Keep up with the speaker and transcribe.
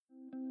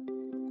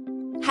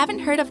Haven't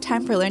heard of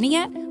Time for Learning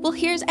yet? Well,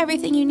 here's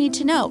everything you need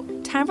to know.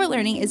 Time for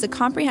Learning is a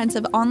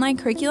comprehensive online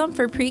curriculum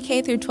for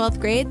pre-K through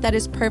 12th grade that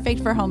is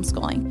perfect for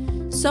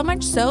homeschooling. So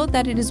much so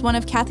that it is one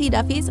of Kathy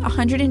Duffy's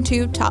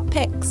 102 top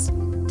picks.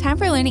 Time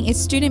for Learning is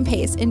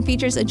student-paced and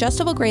features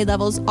adjustable grade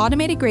levels,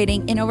 automated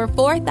grading, and over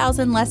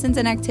 4,000 lessons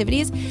and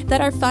activities that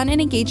are fun and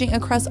engaging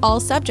across all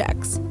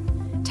subjects.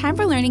 Time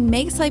for Learning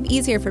makes life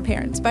easier for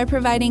parents by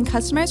providing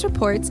customized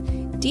reports,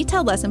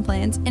 detailed lesson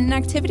plans, and an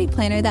activity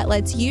planner that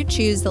lets you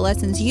choose the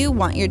lessons you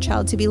want your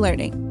child to be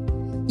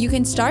learning. You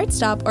can start,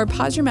 stop, or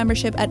pause your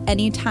membership at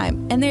any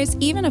time, and there's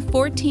even a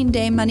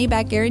 14-day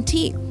money-back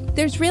guarantee.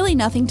 There's really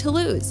nothing to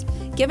lose.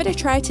 Give it a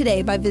try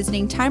today by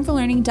visiting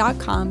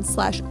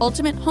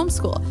timeforlearning.com/ultimate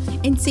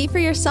homeschool and see for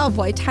yourself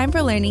why Time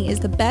for Learning is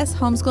the best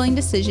homeschooling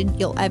decision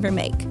you'll ever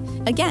make.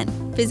 Again,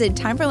 visit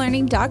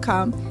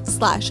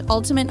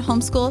timeforlearning.com/ultimate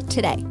homeschool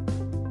today.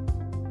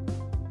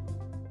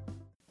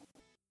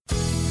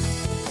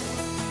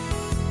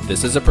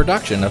 This is a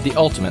production of the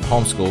Ultimate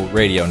Homeschool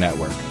Radio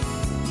Network.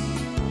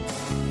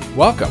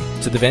 Welcome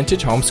to the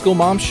Vintage Homeschool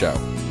Mom Show.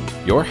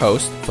 Your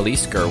host,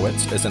 Felice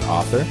Gerwitz, is an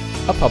author,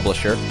 a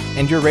publisher,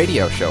 and your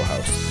radio show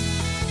host.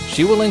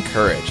 She will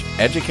encourage,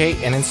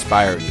 educate, and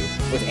inspire you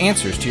with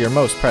answers to your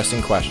most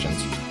pressing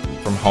questions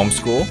from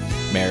homeschool,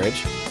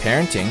 marriage,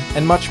 parenting,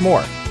 and much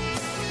more.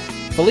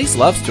 Felice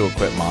loves to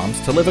equip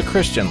moms to live a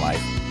Christian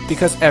life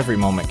because every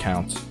moment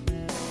counts.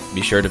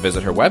 Be sure to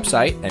visit her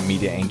website at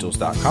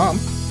mediaangels.com.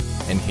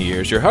 And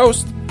here's your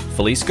host,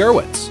 Felice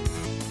Gerwitz.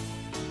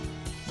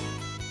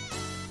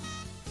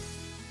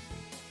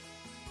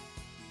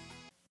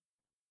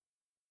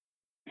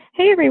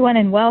 Hey everyone,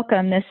 and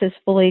welcome. This is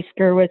Felice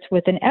Gerwitz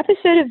with an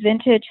episode of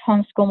Vintage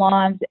Homeschool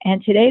Moms,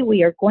 and today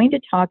we are going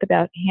to talk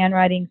about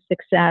handwriting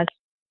success.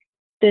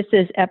 This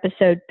is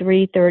episode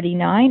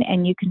 339,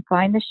 and you can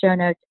find the show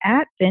notes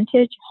at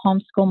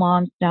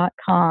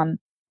vintagehomeschoolmoms.com.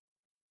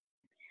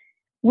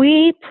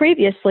 We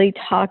previously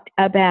talked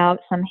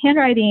about some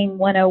handwriting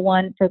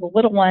 101 for the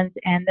little ones,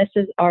 and this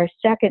is our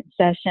second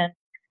session.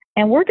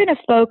 And we're going to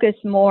focus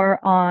more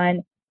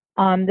on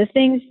the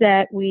things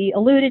that we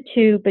alluded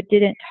to but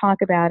didn't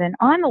talk about. And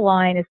on the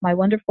line is my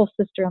wonderful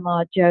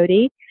sister-in-law,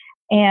 Jody,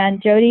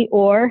 and Jody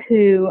Orr,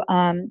 who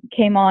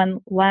came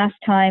on last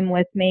time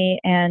with me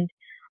and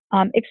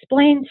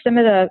explained some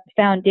of the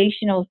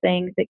foundational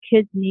things that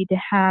kids need to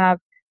have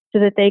so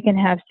that they can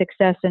have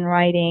success in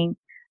writing.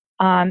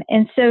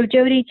 And so,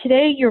 Jody,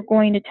 today you're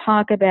going to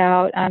talk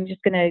about, I'm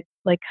just going to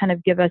kind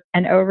of give us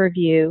an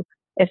overview,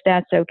 if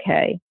that's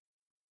okay.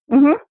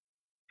 Mm-hmm.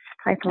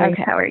 Hi, Felice.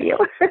 Okay. How are you?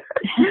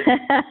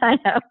 I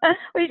know.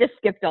 We just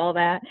skipped all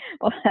that.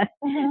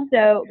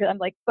 So I'm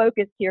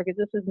focused here because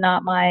this is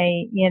not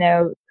my,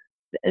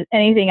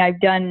 anything I've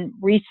done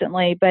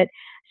recently. But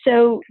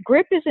so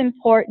grip is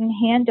important,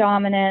 hand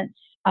dominance.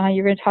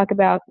 You're going to talk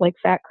about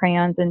fat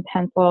crayons and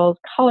pencils,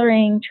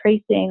 coloring,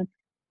 tracing,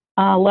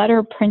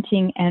 letter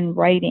printing, and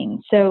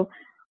writing. So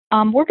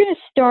we're going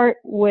to start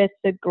with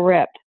the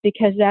grip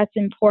because that's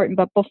important.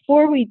 But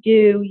before we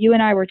do, you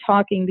and I were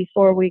talking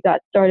before we got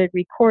started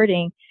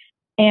recording,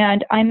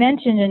 and I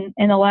mentioned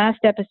in the last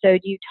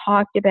episode you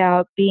talked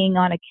about being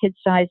on a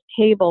kid-sized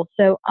table.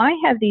 So I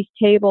have these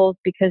tables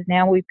because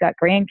now we've got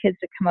grandkids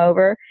that come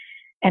over,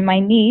 and my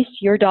niece,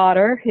 your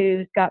daughter,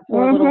 who's got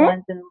 4 little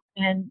ones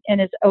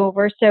and is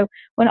over. So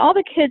when all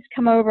the kids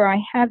come over, I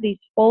have these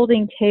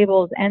folding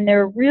tables, and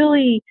they're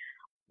really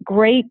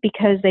great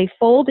because they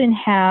fold in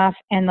half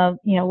and the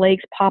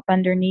legs pop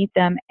underneath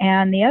them.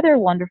 And the other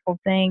wonderful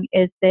thing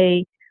is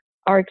they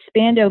are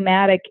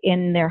expand-o-matic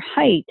in their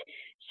height.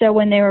 So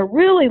when they were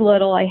really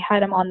little, I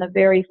had them on the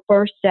very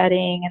first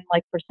setting, and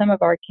for some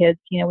of our kids,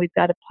 we've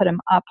got to put them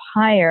up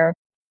higher.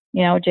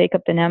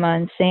 Jacob and Emma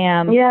and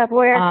Sam. Yeah,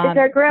 boy, our kids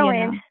are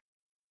growing.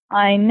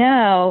 I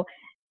know,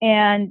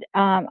 and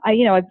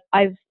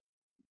I've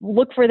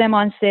looked for them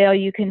on sale.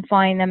 You can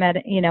find them at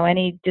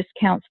any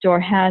discount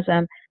store has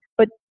them.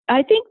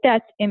 I think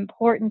that's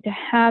important to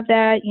have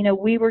that.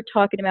 We were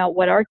talking about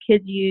what our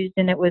kids used,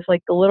 and it was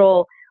the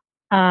little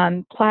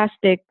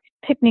plastic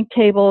picnic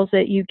tables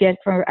that you get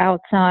from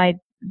outside.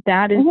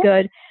 That is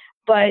good.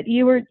 But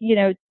you were,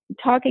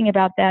 talking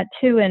about that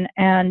too, and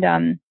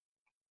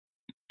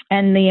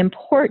the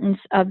importance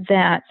of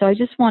that. So I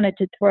just wanted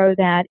to throw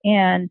that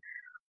in,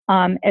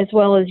 as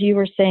well as you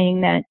were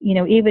saying that,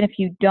 even if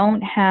you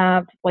don't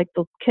have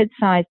the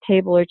kid-sized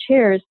table or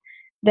chairs,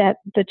 that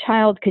the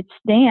child could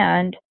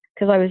stand.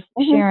 Because I was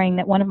sharing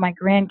that one of my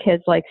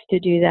grandkids likes to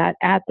do that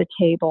at the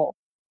table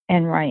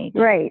and write.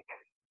 Right.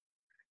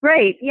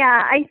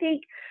 Yeah, I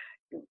think,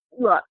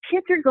 look,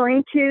 kids are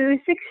going to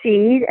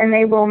succeed and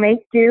they will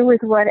make do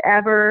with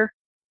whatever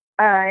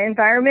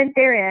environment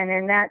they're in.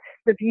 And that's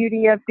the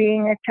beauty of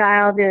being a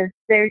child, is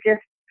they're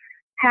just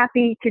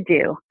happy to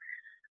do.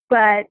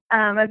 But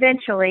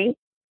eventually,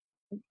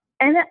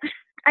 and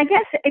I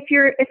guess if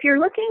you're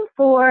looking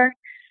for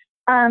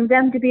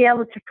them to be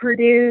able to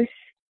produce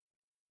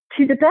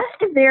to the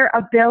best of their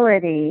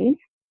ability,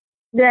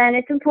 then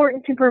it's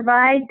important to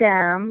provide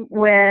them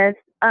with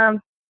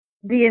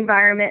the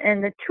environment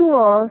and the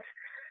tools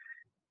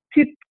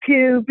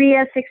to be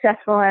as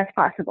successful as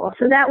possible.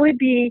 So that would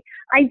be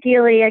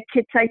ideally a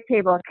kid-sized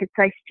table, a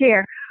kid-sized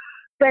chair.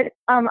 But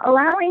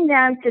allowing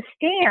them to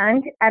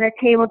stand at a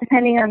table,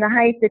 depending on the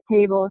height of the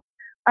table,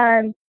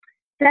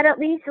 that at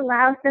least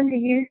allows them to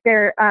use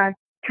their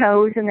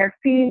toes and their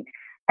feet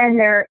and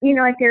their,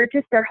 like their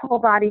whole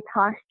body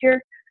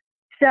posture.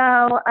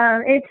 So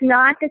it's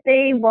not that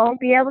they won't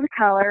be able to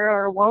color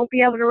or won't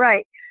be able to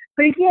write.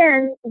 But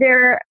again,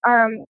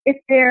 if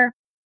they're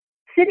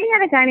sitting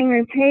at a dining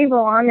room table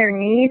on their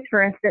knees,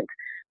 for instance,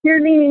 they're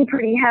leaning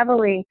pretty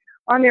heavily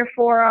on their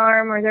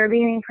forearm, or they're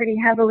leaning pretty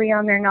heavily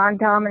on their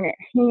non-dominant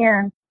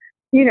hand,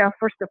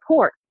 for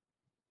support.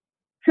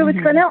 So it's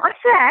going to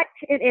affect,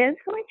 it is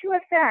going to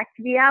affect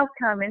the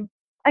outcome. And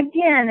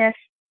again,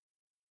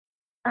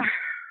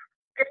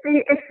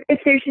 if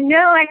there's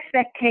no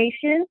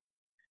expectation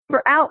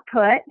for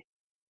output,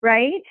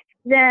 right,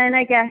 then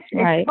I guess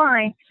it's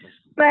fine.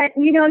 But,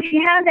 if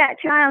you have that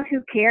child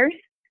who cares,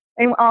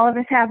 and all of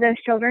us have those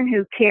children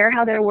who care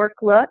how their work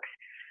looks,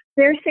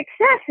 their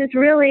success is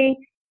really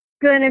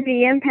going to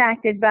be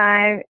impacted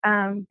by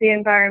the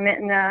environment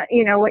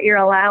and what you're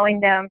allowing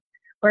them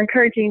or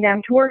encouraging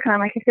them to work on.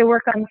 Like if they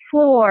work on the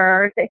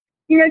floor, or if they,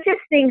 just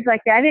things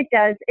like that. It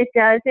does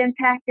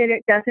impact it.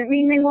 It doesn't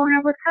mean they won't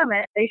overcome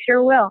it. They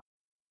sure will.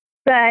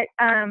 But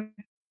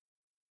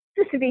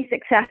just to be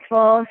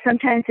successful,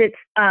 sometimes it's.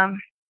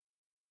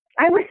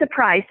 I was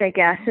surprised, I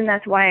guess, and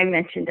that's why I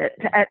mentioned it.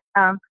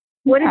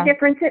 What a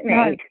difference it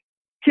made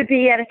to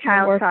be at a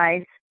child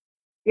size.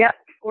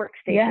 Workstation.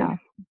 Yeah.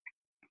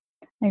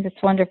 I think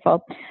that's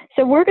wonderful.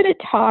 So we're going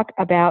to talk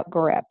about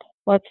grip.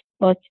 Let's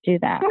do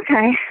that.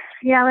 Okay.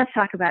 Yeah, let's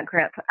talk about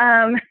grip.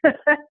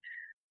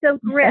 So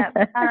grip,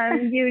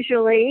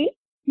 usually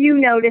you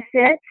notice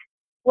it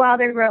while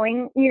they're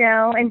growing,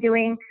 and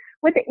doing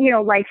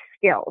life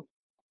skills.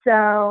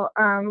 So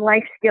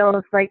life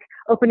skills like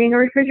opening a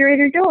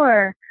refrigerator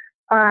door,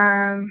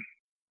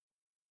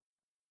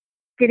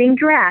 getting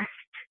dressed,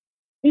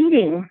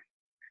 eating.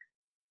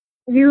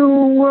 You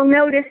will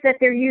notice that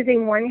they're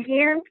using one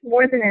hand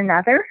more than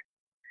another,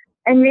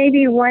 and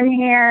maybe one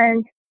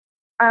hand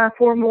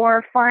for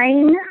more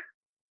finer,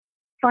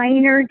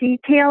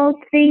 detailed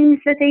things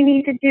that they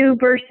need to do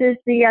versus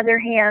the other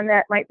hand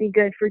that might be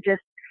good for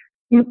just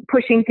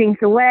pushing things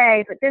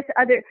away. But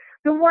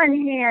the one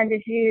hand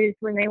is used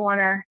when they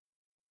want to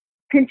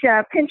pinch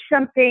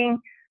something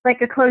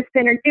like a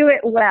clothespin or do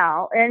it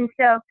well. And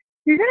so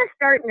you're going to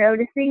start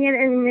noticing it,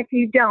 and if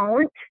you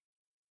don't,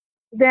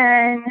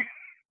 then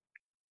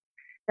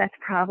that's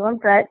a problem.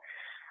 But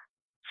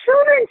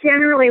children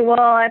generally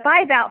will,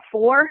 by about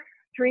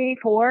 3,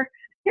 4,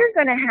 they're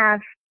going to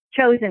have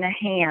chosen a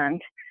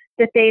hand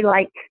that they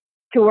like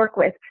to work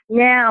with.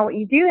 Now, what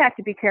you do have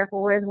to be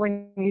careful with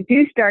when you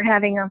do start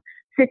having them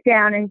sit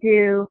down and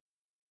do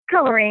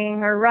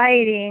coloring or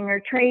writing or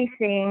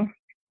tracing,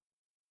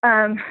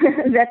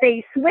 that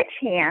they switch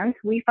hands.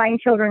 We find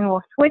children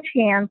will switch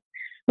hands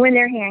when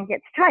their hand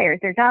gets tired,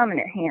 their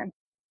dominant hand.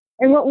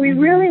 And what we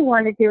really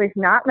want to do is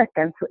not let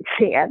them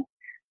switch hands.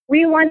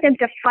 We want them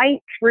to fight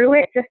through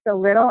it just a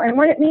little. And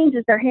what it means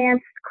is their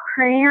hands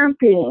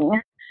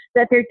cramping,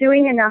 that they're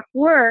doing enough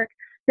work,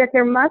 that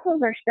their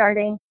muscles are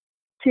starting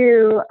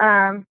to,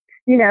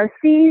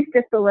 seize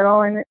just a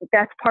little. And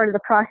that's part of the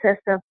process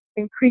of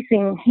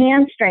increasing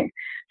hand strength.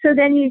 So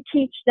then you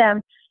teach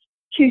them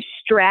to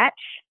stretch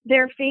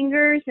their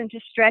fingers and to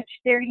stretch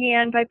their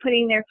hand by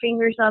putting their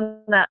fingers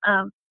on the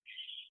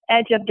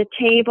edge of the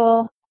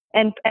table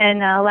and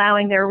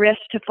allowing their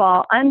wrist to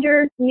fall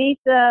underneath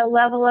the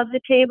level of the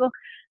table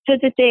so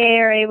that they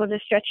are able to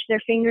stretch their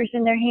fingers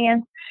in their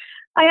hands.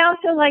 I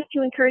also like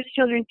to encourage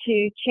children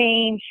to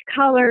change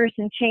colors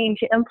and change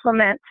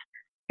implements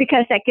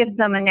because that gives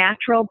them a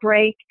natural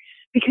break,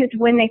 because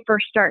when they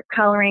first start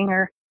coloring,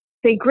 or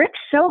they grip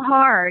so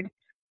hard,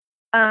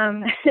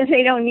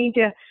 they don't need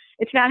to,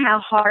 it's not how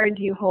hard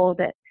you hold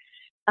it.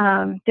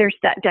 There's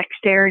that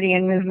dexterity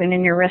and movement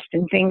in your wrist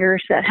and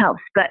fingers that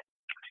helps. But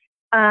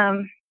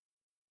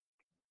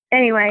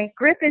anyway,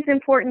 grip is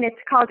important. It's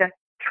called a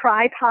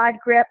tripod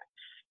grip,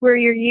 where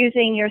you're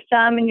using your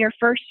thumb and your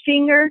first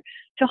finger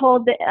to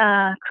hold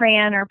the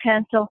crayon or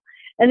pencil,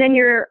 and then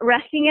you're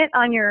resting it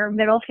on your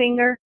middle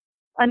finger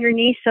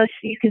underneath, so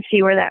you can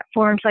see where that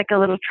forms like a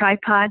little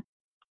tripod.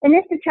 And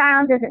if the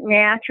child doesn't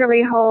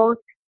naturally hold,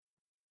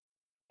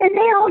 and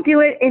they all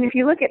do it, and if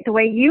you look at the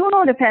way you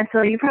hold a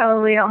pencil, you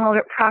probably don't hold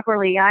it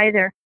properly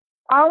either.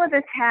 All of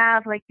us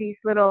have like these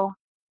little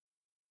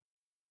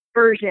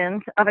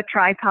versions of a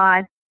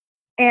tripod,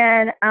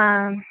 and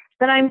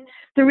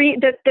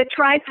the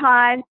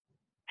tripod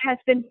has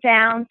been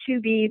found to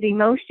be the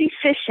most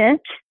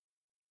efficient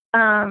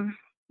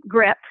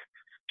grip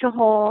to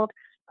hold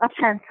a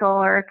pencil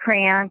or a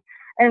crayon.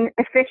 And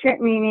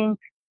efficient meaning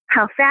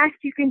how fast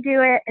you can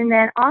do it, and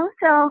then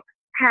also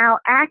how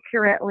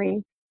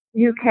accurately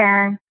you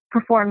can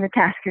perform the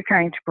task you're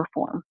trying to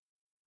perform.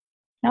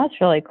 That's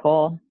really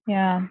cool.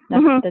 Yeah,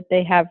 that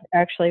they have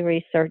actually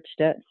researched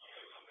it.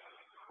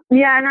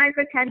 Yeah, and I've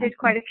attended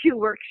quite a few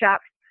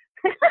workshops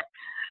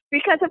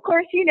because, of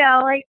course,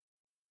 like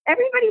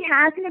everybody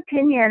has an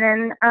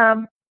opinion,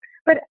 and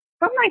but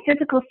from my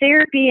physical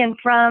therapy and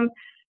from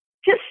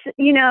just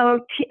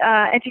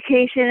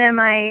education and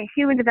my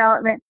human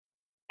development,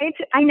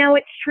 I know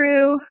it's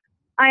true.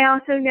 I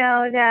also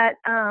know that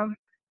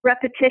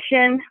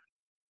repetition,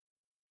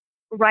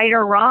 right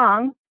or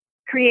wrong,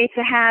 creates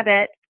a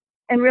habit,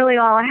 and really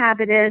all a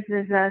habit is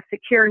a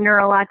secure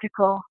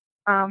neurological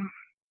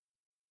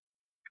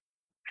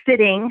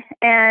fitting.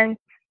 And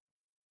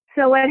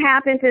so what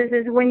happens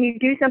is when you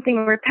do something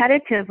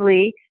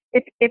repetitively,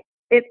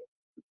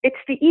 it's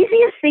the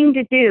easiest thing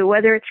to do,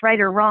 whether it's right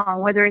or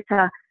wrong, whether it's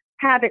a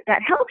habit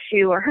that helps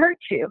you or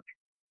hurts you.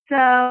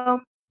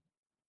 So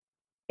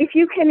if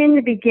you can, in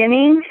the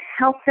beginning,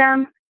 help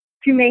them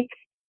to make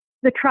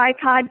the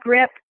tripod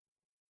grip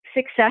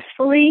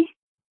successfully,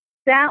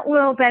 that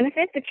will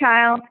benefit the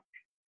child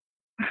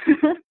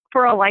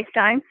for a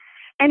lifetime.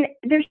 And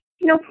there's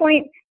no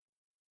point,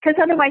 because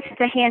otherwise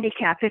it's a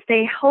handicap. If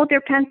they hold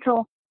their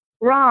pencil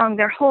wrong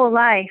their whole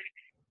life,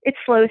 it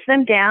slows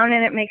them down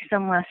and it makes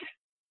them less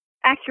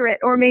accurate,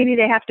 or maybe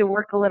they have to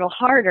work a little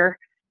harder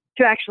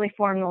to actually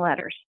form the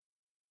letters.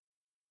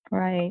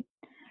 Right.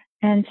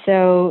 And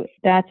so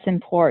that's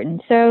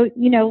important. So,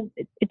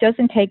 it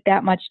doesn't take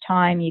that much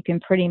time. You can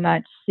pretty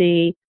much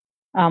see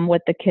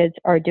what the kids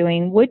are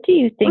doing. What do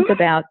you think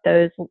about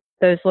those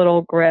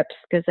little grips?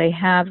 Because they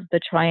have the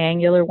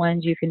triangular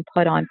ones you can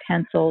put on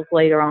pencils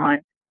later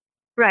on.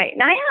 Right.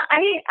 And I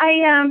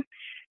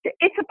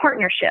it's a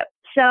partnership.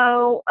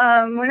 So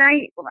when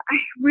I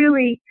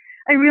really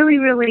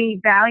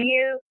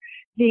value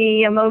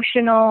the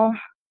emotional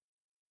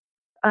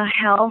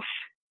health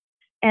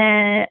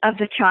of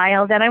the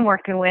child that I'm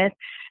working with.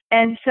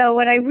 And so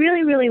what I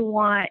really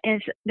want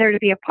is there to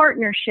be a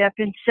partnership.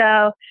 And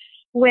so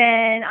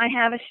when I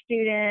have a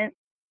student,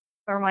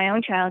 or my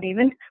own child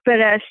even, but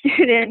a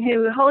student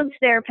who holds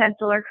their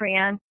pencil or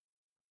crayon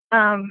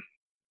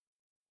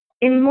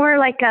in more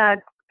like a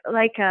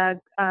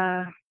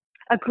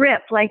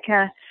grip, like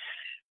a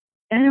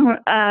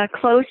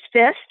closed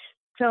fist.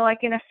 So like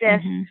in a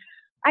fist,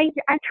 I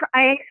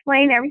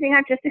explain everything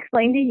I've just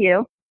explained to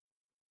you,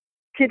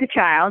 to the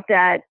child,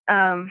 that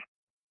that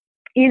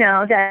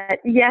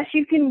yes,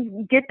 you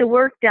can get the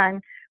work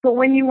done, but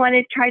when you want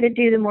to try to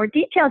do the more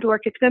detailed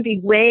work, it's going to be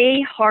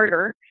way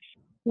harder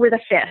with a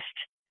fist.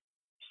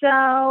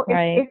 So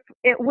right.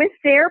 if with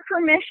their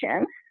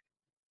permission,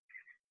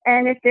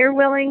 and if they're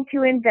willing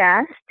to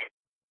invest,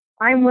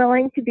 I'm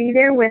willing to be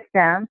there with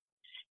them.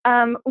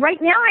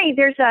 Right now,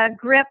 there's a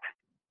grip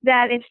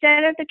that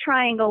instead of the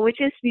triangle, which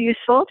is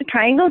useful, the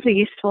triangle is a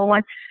useful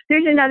one,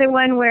 there's another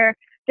one where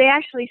they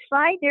actually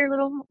slide their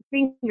little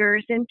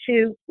fingers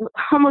into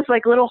almost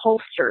like little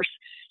holsters,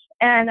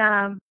 and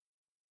and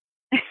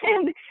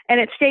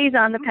it stays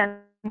on the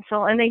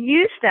pencil, and they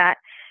use that,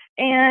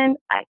 and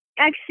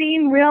I've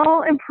seen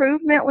real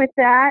improvement with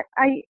that.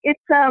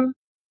 It's a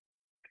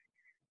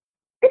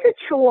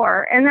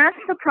chore, and that's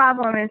the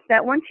problem, is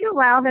that once you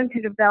allow them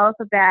to develop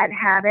a bad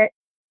habit,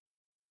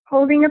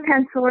 holding a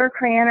pencil or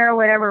crayon or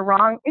whatever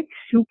wrong, it's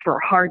super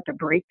hard to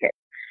break it.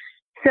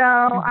 So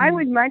I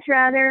would much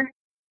rather,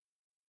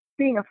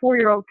 being a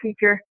 4-year-old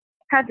teacher,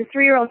 have the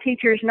 3-year-old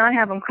teachers not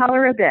have them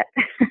color a bit,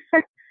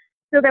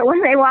 so that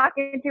when they walk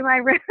into my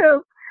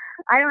room,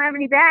 I don't have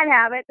any bad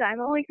habits.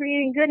 I'm only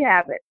creating good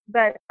habits.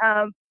 But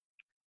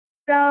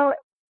so,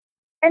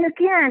 and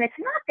again, it's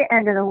not the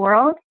end of the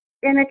world.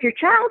 And if your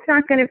child's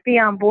not going to be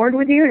on board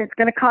with you and it's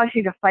going to cause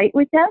you to fight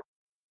with them,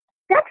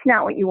 that's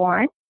not what you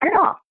want at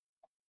all.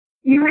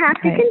 You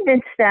have to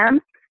convince them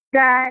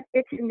that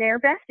it's in their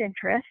best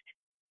interest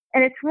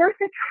and it's worth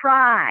a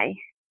try.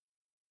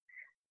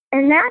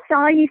 And that's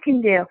all you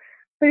can do.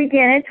 But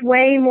again, it's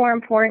way more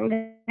important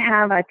to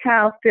have a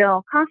child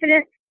feel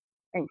confident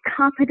and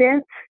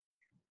competent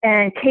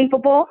and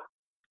capable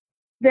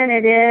than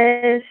it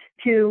is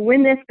to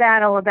win this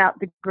battle about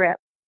the grip.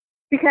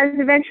 Because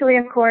eventually,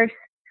 of course,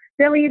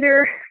 they'll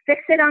either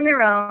fix it on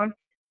their own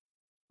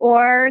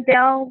or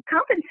they'll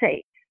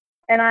compensate.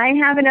 And I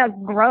have a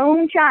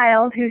grown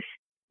child who's,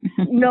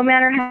 no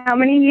matter how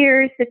many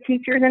years the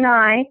teachers and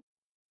I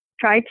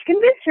tried to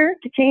convince her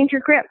to change her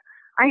grip,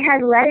 I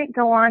had let it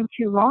go on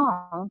too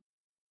long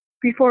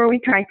before we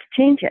tried to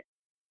change it.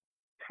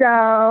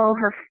 So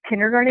her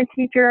kindergarten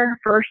teacher, her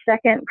first,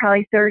 second,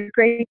 probably third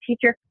grade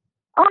teacher,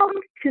 all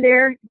to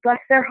their, bless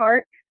their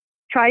heart,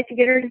 tried to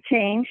get her to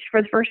change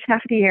for the first half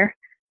of the year.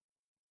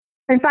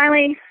 And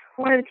finally,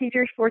 one of the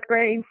teachers, fourth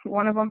grade,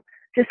 one of them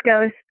just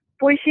goes,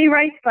 "Boy, she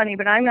writes funny,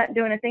 but I'm not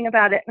doing a thing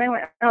about it." And I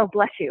went, "Oh,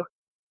 bless you."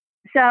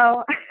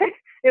 So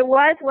it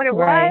was what it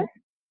was.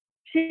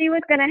 She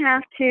was going to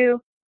have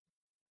to,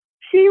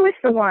 she was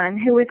the one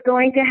who was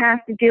going to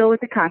have to deal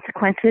with the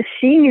consequences.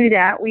 She knew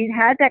that. We'd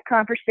had that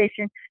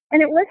conversation,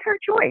 and it was her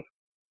choice.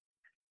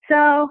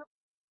 So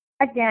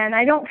again,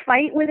 I don't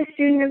fight with a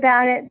student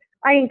about it.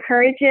 I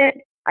encourage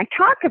it. I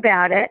talk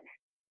about it.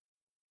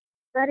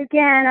 But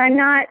again,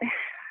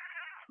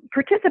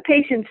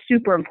 participation's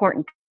super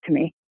important to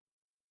me,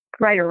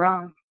 right or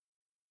wrong.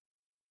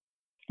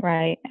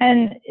 Right.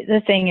 And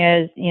the thing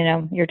is,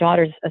 your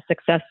daughter's a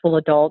successful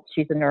adult.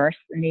 She's a nurse,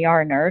 an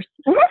ER nurse.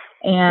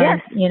 Mm-hmm.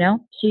 And, Yes.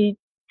 she's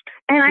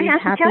I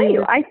have to tell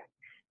you,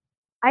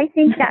 I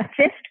think that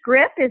fist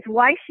grip is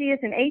why she is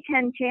an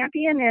A10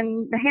 champion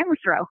in the hammer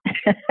throw.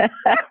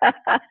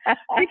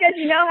 Because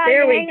you know how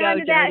you hang on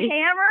to that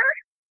hammer?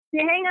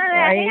 You hang on to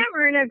that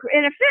hammer in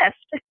a fist.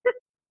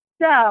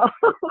 So,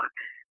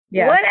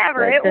 yes,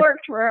 whatever, it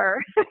worked for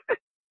her.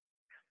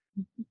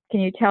 Can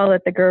you tell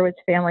that the Gurwitz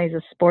family is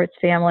a sports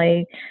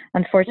family?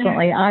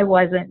 Unfortunately, I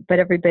wasn't, but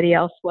everybody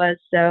else was.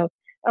 So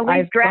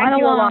I've dragged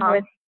you along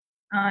with.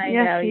 I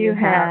know you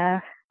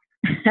have.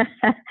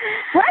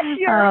 Bless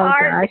your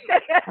heart.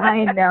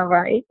 I know,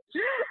 right?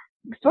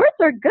 Sports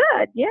are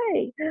good,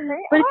 yay!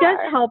 But it does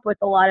help with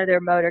a lot of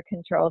their motor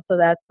control, so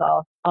that's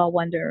all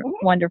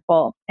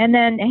wonderful. And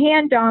then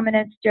hand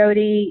dominance,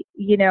 Jody,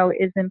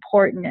 is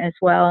important as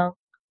well.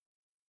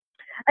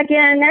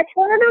 Again, that's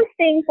one of those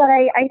things that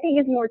I think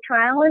is more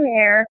trial and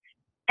error.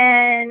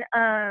 And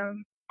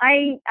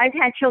I've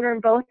had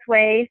children both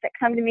ways that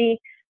come to me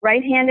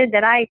right-handed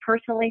that I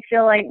personally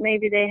feel like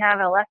maybe they have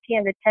a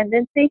left-handed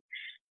tendency.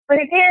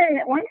 But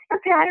again, once the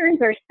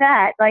patterns are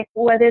set, like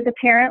whether the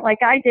parent,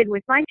 like I did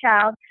with my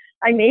child,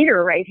 I made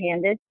her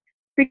right-handed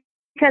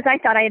because I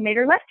thought I had made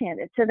her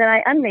left-handed. So then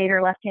I unmade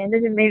her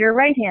left-handed and made her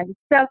right-handed.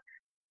 So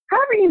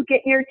however you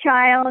get your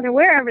child or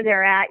wherever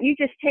they're at, you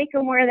just take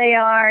them where they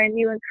are and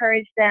you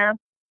encourage them.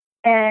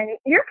 And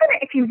you're going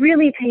to, if you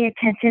really pay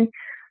attention,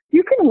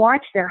 you can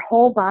watch their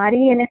whole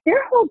body. And if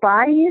their whole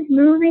body is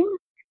moving,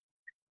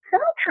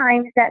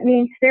 sometimes that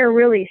means they're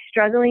really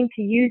struggling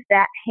to use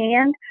that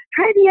hand.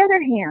 Try the other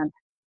hand.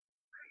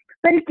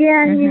 But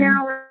again,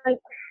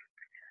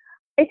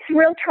 it's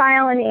real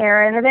trial and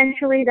error. And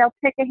eventually they'll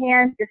pick a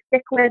hand, just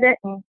stick with it,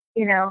 and,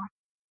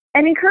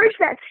 and encourage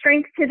that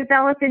strength to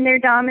develop in their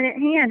dominant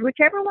hand,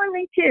 whichever one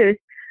they choose.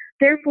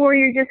 Therefore,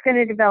 you're just going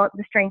to develop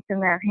the strength in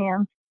that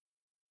hand.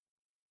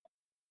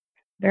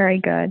 Very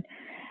good.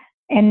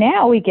 And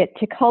now we get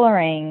to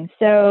coloring.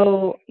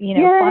 So,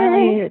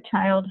 finally the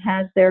child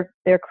has their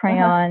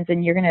crayons,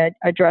 and you're going to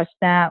address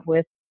that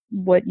with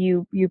what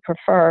you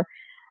prefer,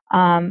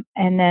 and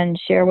then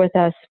share with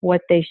us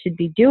what they should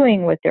be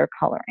doing with their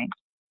coloring.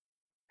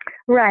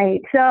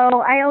 Right. So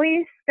I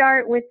always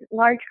start with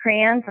large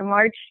crayons and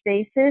large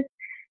spaces,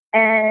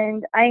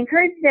 and I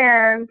encourage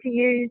them to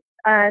use,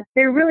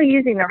 they're really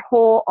using their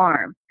whole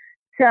arm.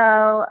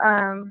 So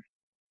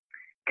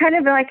kind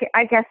of like,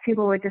 I guess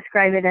people would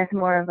describe it as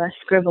more of a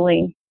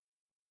scribbling,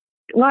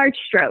 large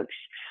strokes.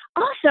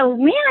 Also,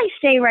 may I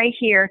say right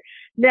here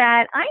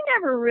that I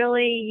never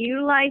really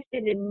utilized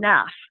it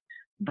enough,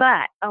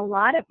 but a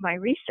lot of my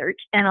research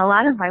and a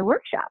lot of my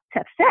workshops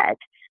have said,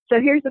 so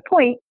here's the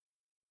point,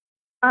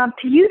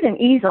 to use an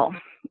easel.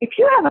 If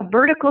you have a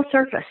vertical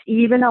surface,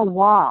 even a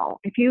wall,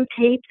 if you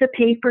tape the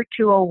paper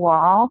to a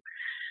wall,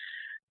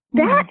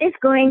 that is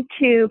going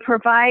to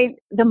provide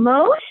the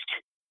most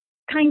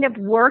kind of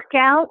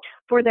workout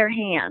for their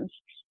hands.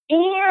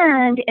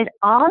 And it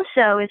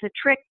also is a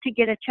trick to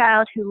get a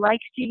child who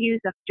likes to use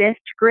a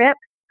fist grip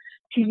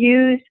to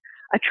use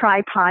a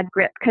tripod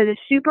grip, because it's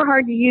super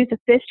hard to use a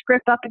fist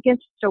grip up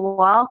against a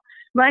wall.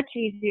 Much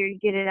easier to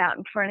get it out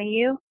in front of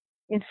you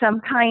in some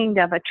kind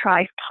of a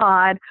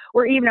tripod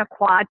or even a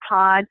quad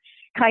pod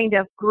kind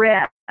of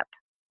grip.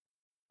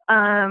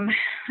 And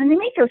they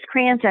make those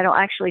crayons that'll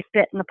actually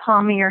fit in the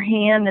palm of your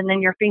hand, and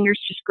then your fingers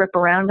just grip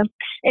around them.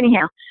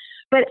 Anyhow,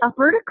 but a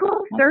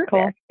vertical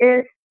surface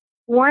is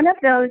one of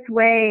those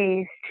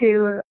ways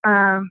to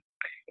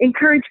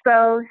encourage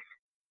both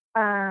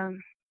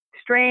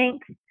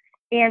strength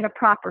and a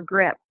proper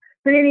grip.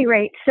 But at any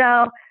rate,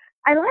 so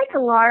I like a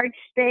large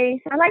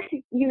space. I like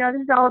to,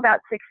 this is all about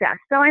success.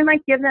 So I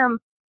might give them,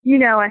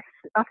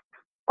 a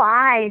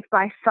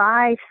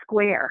 5x5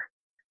 square.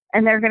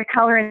 And they're going to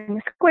color in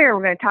the square.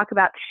 We're going to talk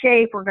about the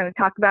shape. We're going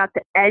to talk about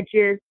the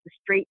edges, the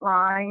straight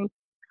lines,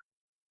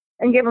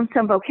 and give them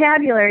some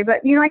vocabulary, but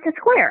like a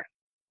square.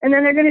 And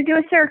then they're going to do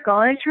a circle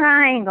and a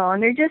triangle,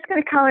 and they're just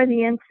going to color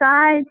the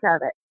insides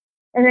of it.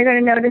 And they're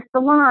going to notice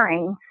the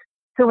lines.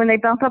 So when they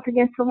bump up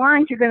against the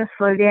lines, you're going to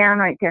slow down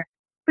right there.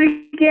 But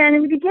again,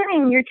 in the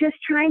beginning, you're just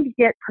trying to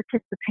get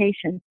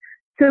participation.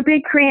 So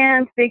big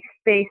crayons, big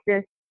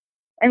spaces.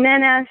 And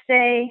then as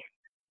they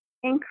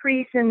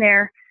increase in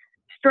their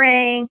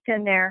strength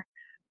and their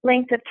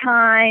length of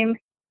time,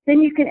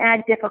 then you can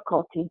add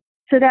difficulty.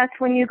 So that's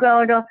when you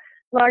go to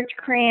large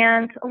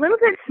crayons, a little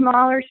bit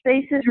smaller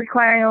spaces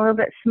requiring a little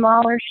bit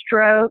smaller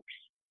strokes.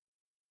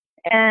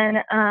 And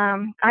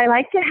I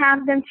like to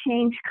have them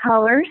change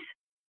colors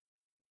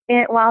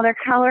while they're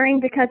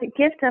coloring, because it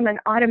gives them an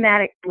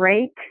automatic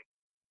break.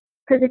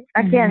 Because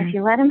again, if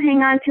you let them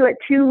hang on to it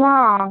too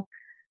long,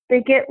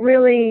 they get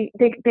really,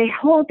 they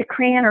hold the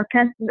crayon or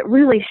pencil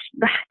really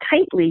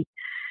tightly.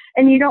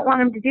 And you don't want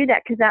them to do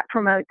that, because that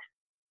promotes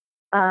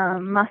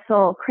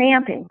muscle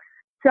cramping.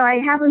 So I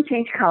have them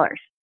change colors.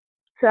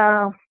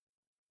 So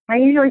I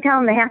usually tell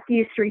them they have to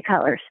use 3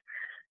 colors.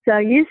 So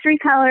use 3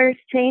 colors,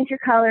 change your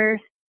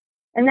colors,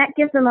 And that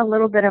gives them a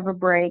little bit of a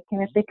break.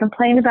 And if they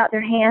complain about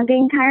their hand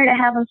being tired, I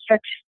have them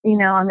stretch,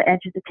 on the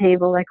edge of the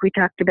table like we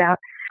talked about.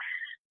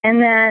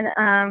 And then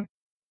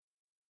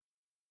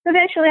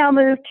eventually I'll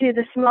move to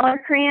the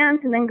smaller crayons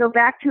and then go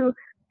back to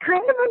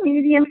kind of a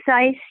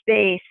medium-sized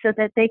space so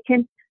that they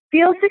can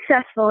feel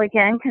successful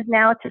again, because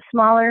now it's a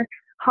smaller,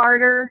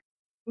 harder,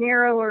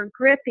 narrower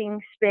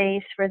gripping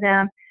space for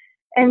them.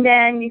 And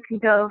then you can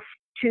go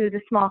to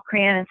the small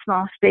crayon and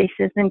small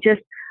spaces. And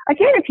just,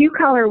 again, if you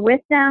color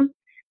with them,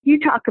 you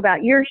talk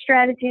about your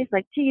strategies,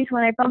 like, geez,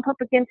 when I bump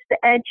up against the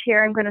edge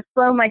here, I'm going to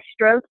slow my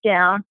stroke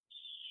down.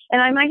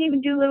 And I might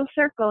even do little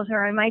circles,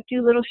 or I might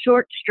do little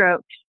short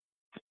strokes.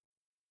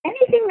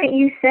 Anything that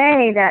you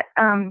say that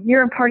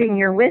you're imparting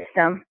your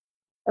wisdom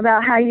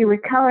about how you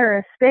would color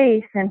a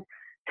space, and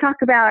talk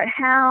about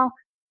how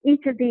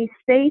each of these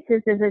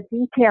spaces is a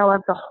detail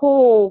of the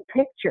whole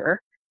picture.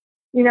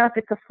 If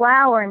it's a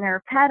flower and there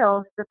are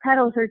petals, the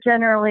petals are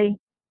generally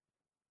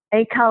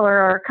a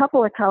color or a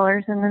couple of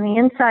colors, and then the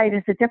inside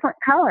is a different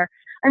color.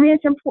 I mean,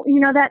 it's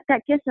important,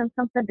 that gives them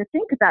something to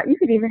think about. You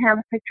could even have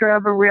a picture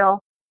of a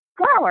real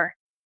flower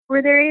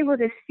where they're able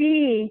to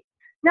see,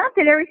 not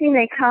that everything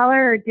they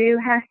color or do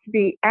has to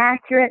be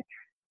accurate,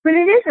 but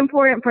it is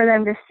important for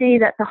them to see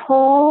that the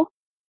whole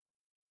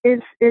is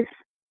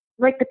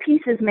like the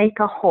pieces make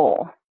a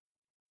whole.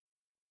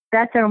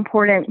 That's an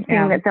important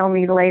thing that they'll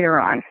need later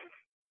on.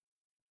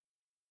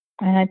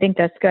 And I think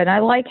that's good. I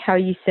like how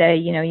you say,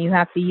 you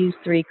have to use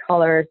 3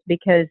 colors,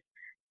 because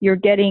you're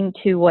getting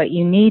to what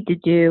you need to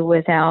do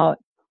without,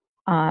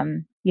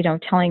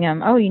 telling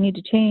them, oh, you need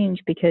to change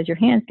because your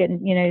hand's getting,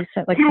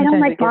 like I don't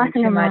like sometimes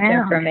we give them too much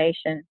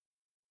information.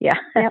 Yeah.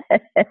 Yep.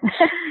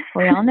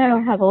 We all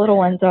know how the little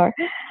ones are.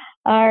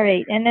 All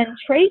right. And then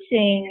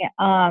tracing,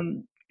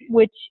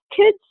 which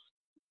kids,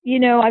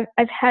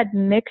 I've had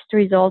mixed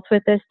results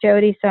with this,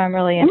 Jody, so I'm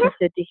really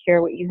interested to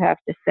hear what you have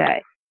to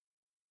say.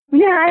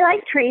 Yeah, I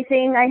like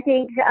tracing. I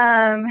think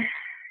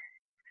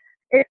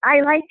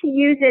I like to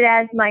use it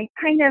as my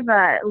kind of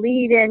a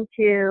lead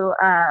into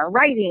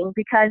writing,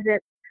 because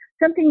it's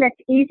something that's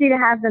easy to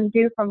have them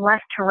do from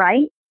left to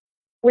right,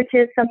 which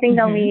is something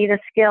they'll need, a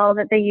skill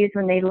that they use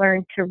when they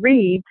learn to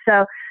read.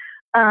 So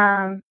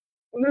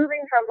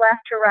moving from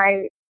left to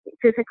right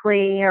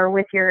physically, or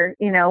with your,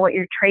 what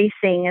you're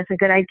tracing, is a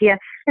good idea.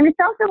 And it's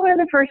also one of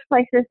the first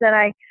places that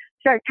I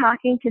start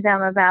talking to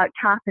them about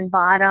top and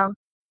bottom.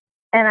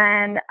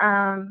 And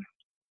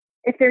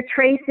if they're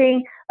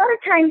tracing, a lot of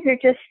times they're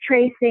just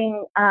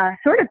tracing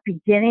sort of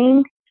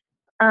beginning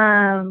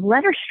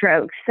letter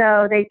strokes.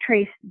 So they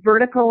trace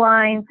vertical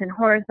lines and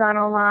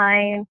horizontal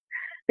lines.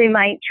 They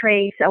might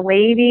trace a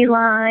wavy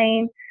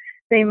line.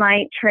 They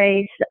might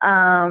trace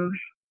a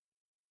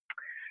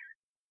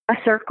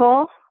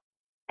circle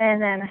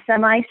and then a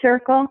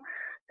semicircle.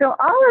 So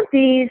all of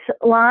these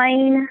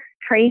line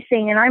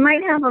tracing, and I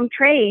might have them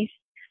trace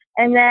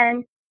and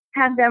then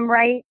have them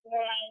write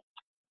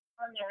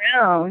on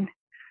their own.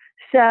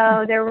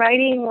 So they're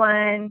writing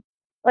one,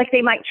 like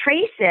they might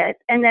trace it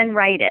and then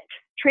write it,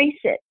 trace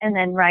it and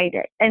then write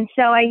it. And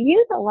so I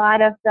use a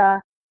lot of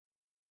the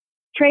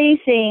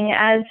tracing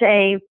as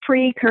a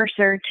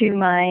precursor to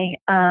my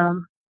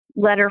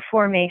letter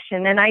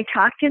formation. And I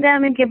talk to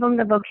them and give them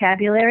the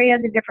vocabulary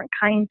of the different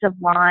kinds of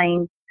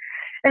lines.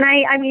 And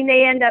I mean,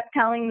 they end up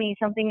telling me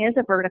something is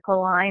a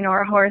vertical line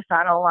or a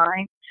horizontal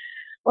line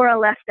or a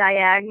left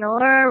diagonal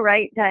or a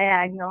right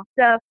diagonal.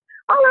 So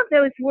all of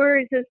those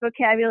words, those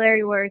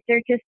vocabulary words,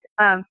 they're just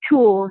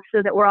tools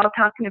so that we're all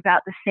talking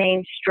about the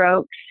same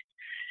strokes.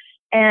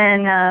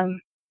 And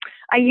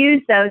I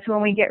use those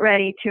when we get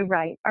ready to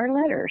write our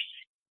letters.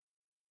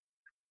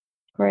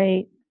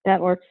 Great.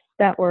 That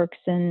works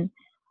and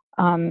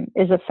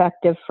is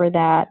effective for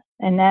that.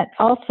 And that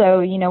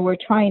also, we're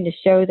trying to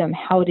show them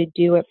how to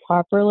do it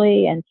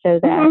properly. And so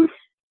that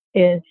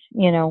is,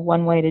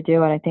 one way to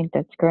do it. I think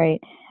that's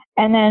great.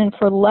 And then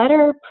for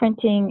letter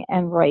printing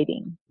and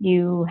writing,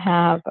 you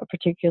have a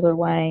particular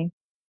way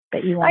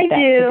that you want that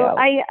to go.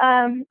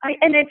 I do.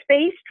 And it's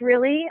based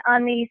really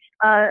on these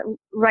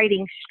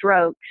writing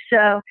strokes.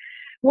 So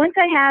once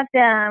I have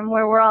them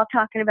where we're all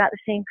talking about the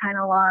same kind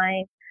of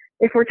line,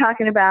 if we're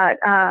talking about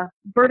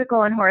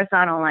vertical and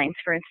horizontal lines,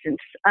 for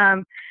instance,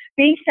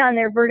 based on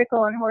their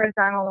vertical and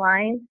horizontal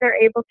lines, they're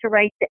able to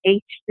write the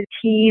H, the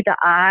T, the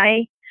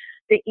I,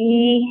 the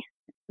E,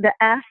 the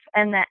F,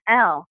 and the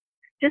L,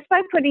 just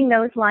by putting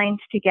those lines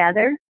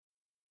together.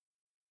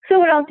 So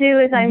what I'll do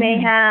is I may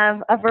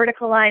have a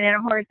vertical line and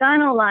a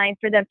horizontal line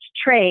for them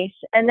to trace,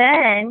 and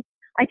then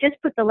I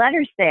just put the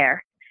letters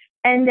there.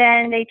 And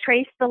then they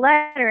trace the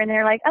letter, and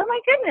they're like, oh my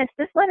goodness,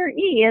 this letter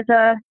E is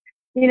a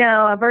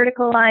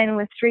vertical line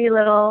with 3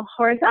 little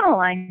horizontal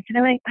lines. And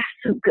I'm like, that's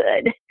so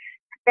good.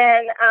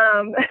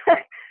 And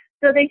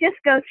so they just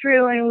go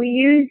through, and we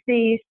use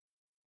these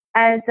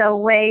as a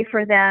way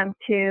for them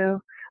to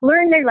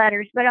learn their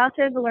letters, but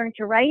also to learn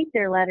to write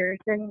their letters.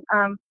 And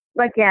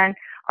again,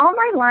 all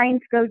my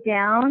lines go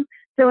down.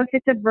 So if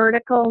it's a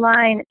vertical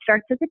line, it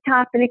starts at the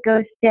top and it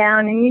goes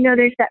down. And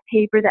there's that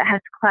paper that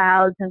has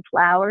clouds and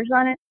flowers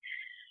on it.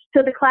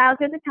 So the clouds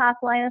are the top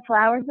line, the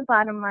flowers the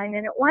bottom line,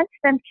 and it wants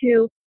them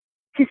to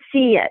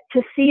see it,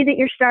 to see that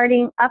you're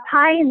starting up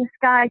high in the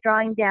sky,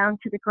 drawing down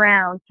to the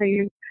ground. So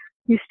you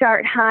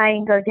start high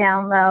and go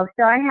down low.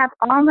 So I have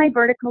all my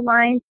vertical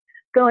lines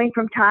going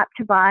from top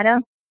to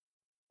bottom.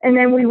 And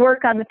then we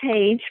work on the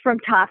page from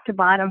top to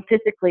bottom,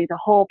 physically, the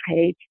whole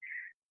page.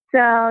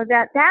 So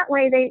that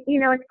way they,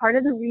 it's part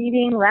of the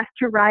reading, left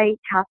to right,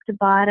 top to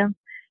bottom.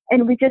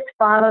 And we just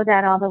follow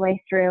that all the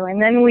way through.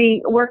 And then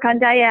we work on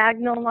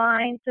diagonal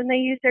lines, and they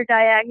use their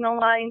diagonal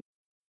lines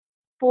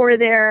for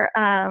their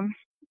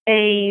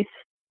A's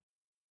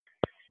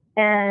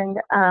and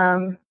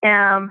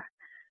M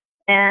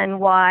and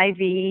Y,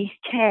 V,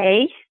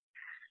 K,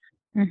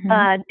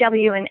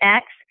 W and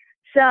X,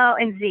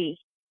 and Z.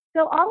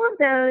 So all of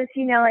those,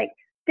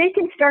 they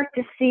can start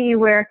to see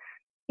where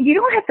you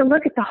don't have to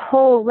look at the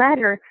whole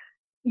letter.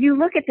 You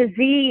look at the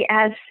Z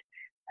as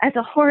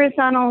a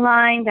horizontal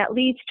line that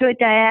leads to a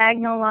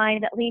diagonal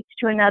line that leads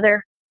to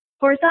another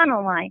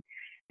horizontal line.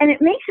 And it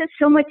makes it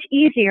so much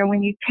easier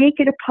when you take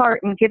it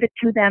apart and give it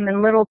to them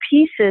in little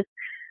pieces.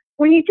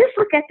 When you just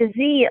look at the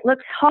Z, it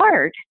looks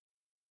hard.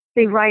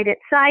 They write it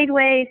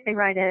sideways, they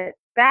write it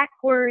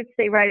backwards,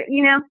 they write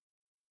it,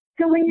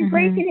 So when you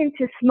break it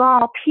into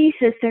small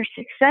pieces, their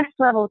success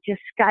level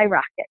just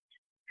skyrockets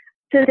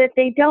so that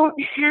they don't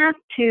have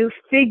to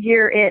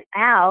figure it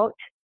out.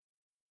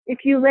 If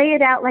you lay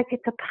it out like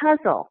it's a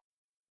puzzle,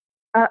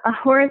 a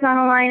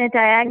horizontal line, a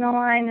diagonal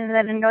line, and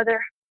then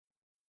another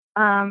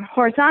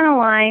horizontal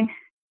line,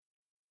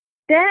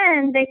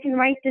 then they can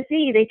write the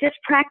Z. They just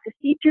practice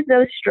each of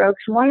those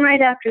strokes, one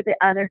right after the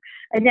other.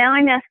 And now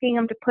I'm asking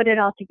them to put it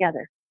all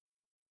together.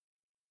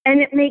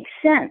 And it makes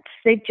sense.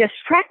 They've just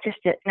practiced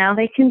it. Now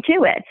they can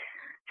do it.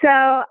 So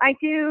I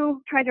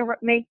do try to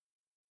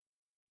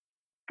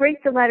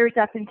break the letters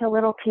up into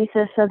little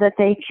pieces so that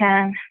they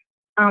can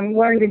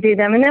learn to do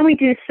them. And then we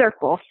do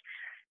circles.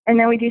 And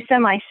then we do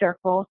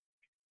semicircles.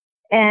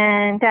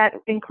 And that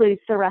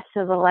includes the rest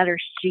of the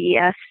letters G,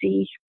 S,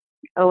 C,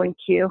 O, and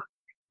Q.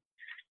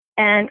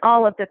 And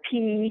all of the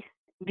P,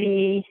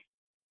 V,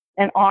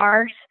 and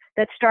R's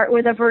that start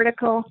with a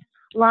vertical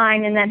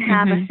line and then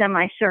have a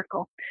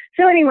semicircle.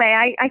 So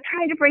anyway, I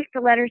try to break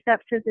the letters up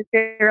so that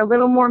they're a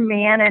little more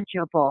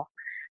manageable.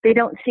 They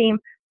don't seem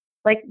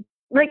like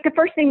the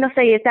first thing they'll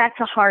say is, that's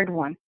a hard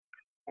one.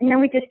 And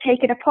then we just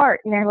take it apart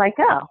and they're like,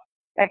 oh,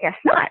 I guess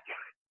not.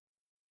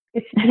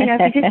 It's,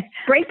 if you just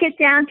break it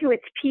down to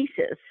its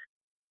pieces.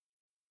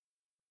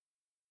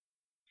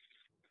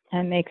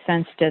 That makes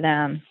sense to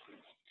them.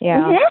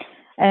 Yeah.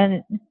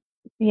 And,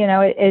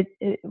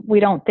 we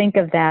don't think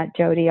of that,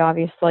 Jody,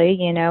 obviously.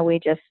 We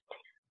just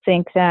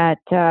think that,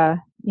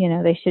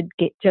 they should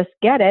just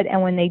get it.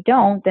 And when they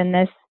don't, then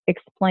this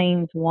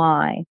explains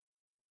why.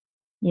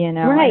 Right.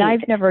 And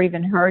I've never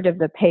even heard of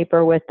the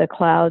paper with the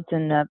clouds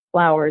and the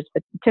flowers,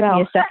 but it took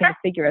me a second to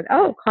figure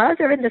out, clouds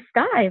are in the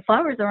sky,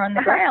 flowers are on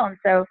the ground.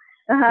 So,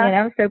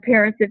 so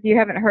parents, if you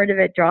haven't heard of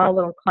it, draw a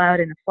little cloud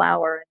and a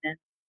flower, and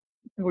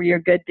then you're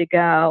good to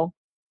go.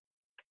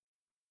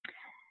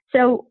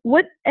 So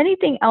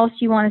anything else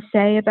you want to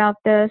say about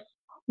this?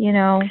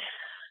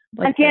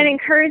 Again,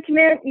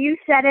 encouragement. You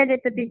said it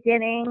at the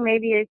beginning,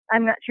 maybe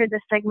I'm not sure this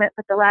segment,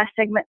 but the last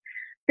segment,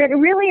 that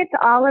really it's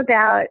all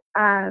about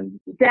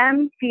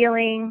them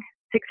feeling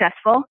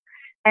successful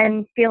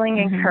and feeling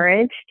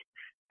encouraged.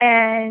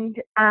 And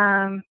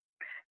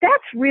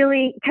that's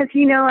really, because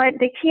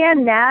they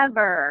can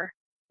never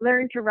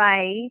learn to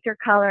write or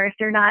color if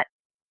they're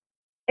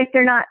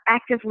not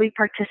actively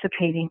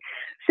participating.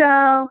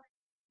 So,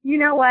 you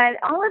know what,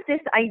 all of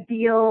this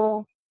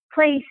ideal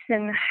place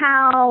and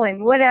how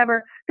and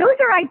whatever, those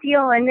are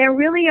ideal, and they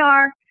really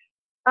are,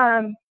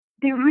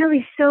 they're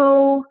really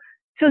so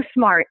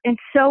smart and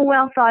so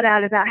well thought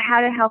out about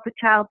how to help a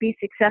child be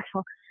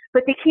successful.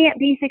 But they can't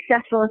be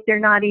successful if they're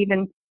not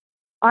even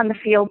on the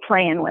field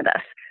playing with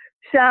us.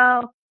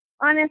 So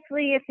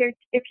honestly,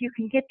 if you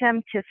can get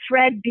them to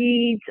thread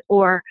beads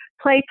or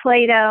play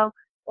Play-Doh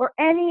or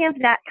any of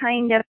that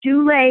kind of,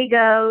 do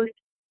Legos,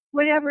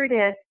 whatever it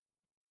is,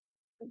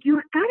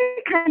 you've got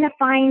to kind of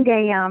find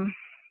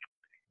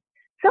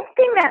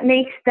something that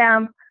makes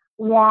them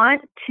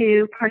want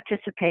to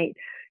participate.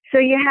 So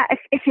you have,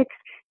 if it's,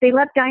 they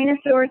love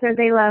dinosaurs or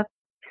they love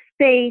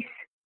space,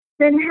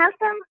 then have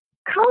them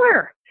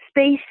color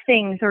space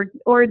things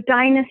or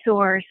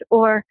dinosaurs,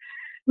 or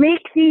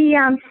make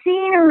the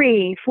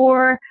scenery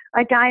for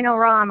a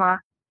dinorama.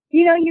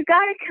 You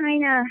got to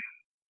kind of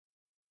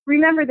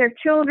remember they're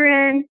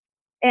children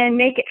and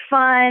make it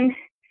fun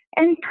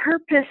and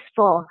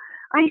purposeful.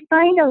 I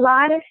find a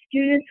lot of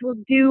students will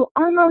do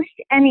almost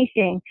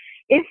anything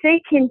if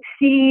they can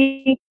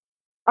see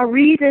a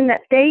reason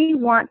that they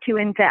want to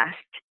invest.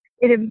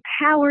 It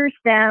empowers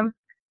them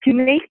to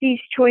make these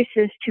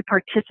choices to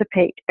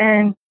participate.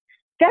 And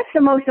that's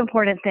the most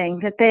important thing,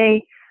 that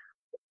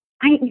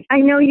I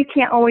know you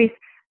can't always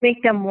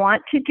make them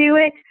want to do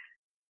it,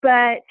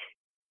 but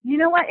you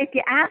know what? If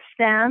you ask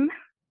them,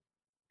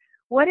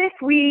 what if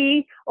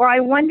we, or I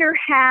wonder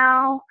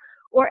how,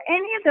 or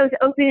any of those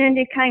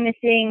open-ended kind of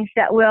things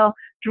that will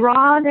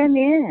draw them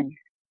in.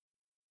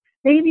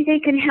 Maybe they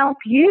can help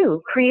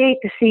you create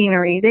the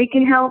scenery. They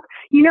can help,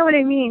 you know what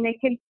I mean? They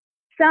can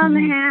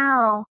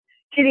somehow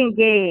get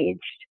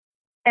engaged.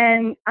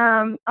 And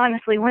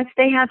honestly, once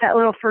they have that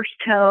little first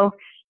toe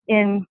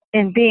in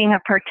being a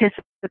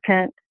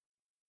participant,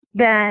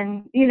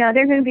 then, you know,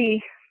 they're going to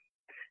be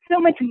so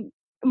much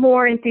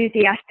more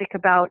enthusiastic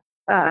about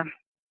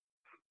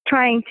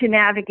trying to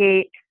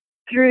navigate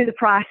through the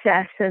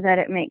process so that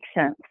it makes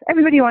sense.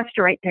 Everybody wants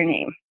to write their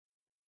name.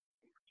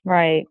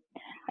 Right.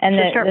 And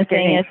so the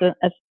thing is,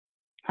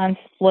 I'm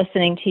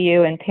listening to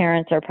you, and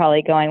parents are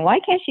probably going, why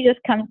can't she just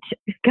come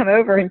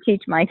over and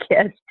teach my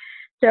kids?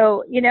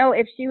 So, you know,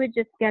 if she would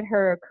just get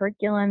her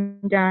curriculum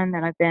done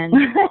that I've been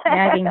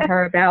nagging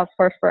her about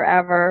for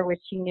forever,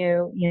 which she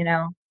knew, you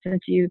know,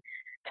 since you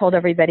told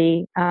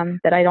everybody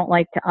that I don't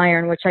like to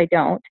iron, which I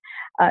don't.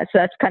 So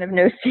that's kind of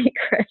no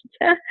secret.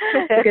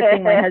 Good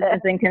thing my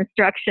husband's in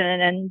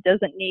construction and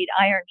doesn't need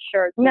iron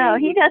shirts. No,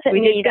 he doesn't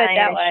need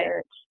iron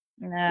shirts.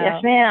 No.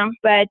 Yes, ma'am.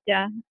 But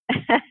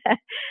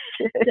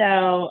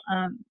so,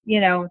 you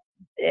know,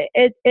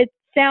 it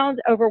sounds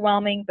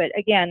overwhelming, but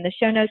again, the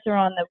show notes are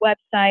on the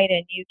website,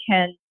 and you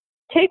can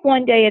take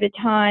one day at a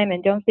time,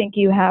 and don't think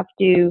you have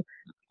to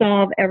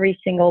solve every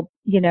single,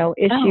 you know,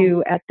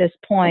 issue at this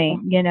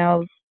point, you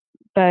know.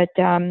 But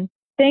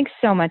thanks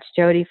so much,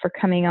 Jody, for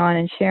coming on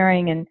and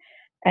sharing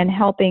and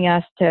helping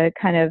us to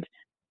kind of,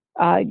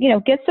 you know,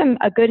 get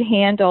a good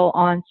handle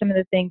on some of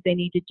the things they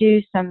need to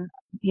do, some,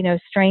 you know,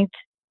 strength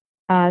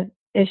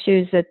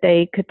issues that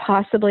they could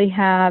possibly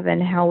have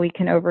and how we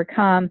can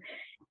overcome.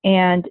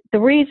 And the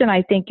reason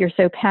I think you're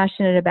so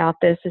passionate about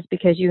this is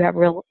because you have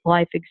real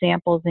life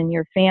examples in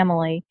your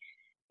family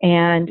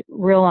and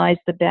realize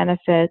the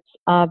benefits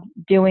of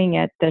doing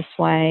it this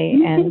way.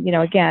 And, you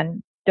know,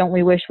 again, don't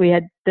we wish we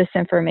had this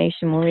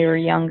information when we were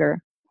younger?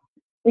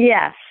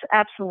 Yes,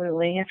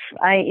 absolutely. Yes,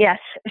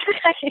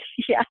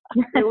 yeah,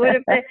 it would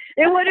have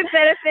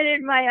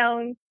benefited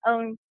my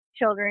own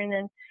children.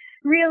 And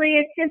really,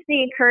 it's just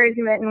the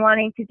encouragement and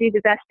wanting to do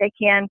the best I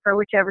can for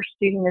whichever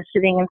student is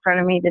sitting in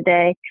front of me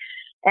today.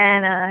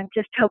 And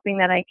just hoping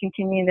that I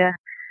continue to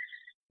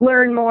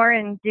learn more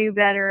and do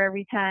better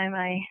every time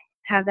I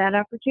have that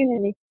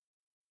opportunity.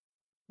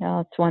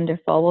 Oh, it's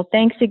wonderful. Well,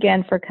 thanks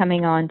again for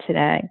coming on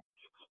today.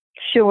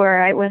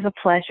 Sure, it was a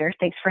pleasure.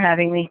 Thanks for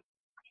having me.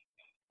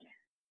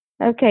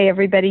 Okay,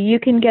 everybody, you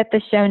can get the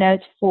show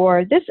notes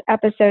for this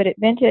episode at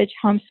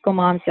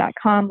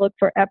vintagehomeschoolmoms.com. Look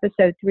for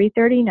episode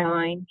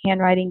 339,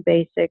 Handwriting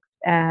Basics,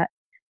 at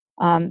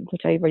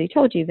which I already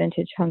told you,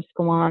 Vintage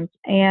Homeschool Moms.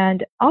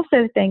 And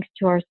also thanks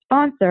to our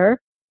sponsor,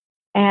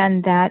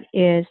 and that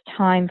is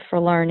Time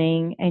for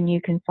Learning. And you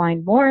can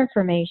find more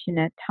information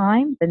at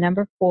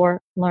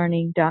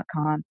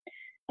time4learning.com.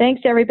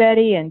 Thanks,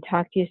 everybody, and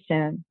talk to you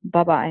soon.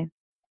 Bye-bye.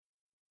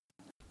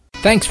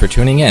 Thanks for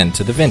tuning in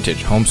to the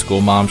Vintage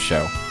Homeschool Mom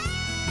Show.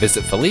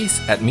 Visit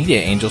Felice at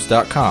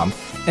MediaAngels.com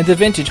and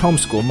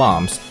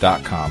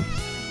TheVintageHomeschoolMoms.com.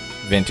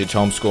 Vintage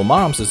Homeschool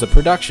Moms is a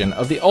production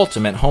of the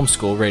Ultimate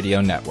Homeschool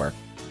Radio Network.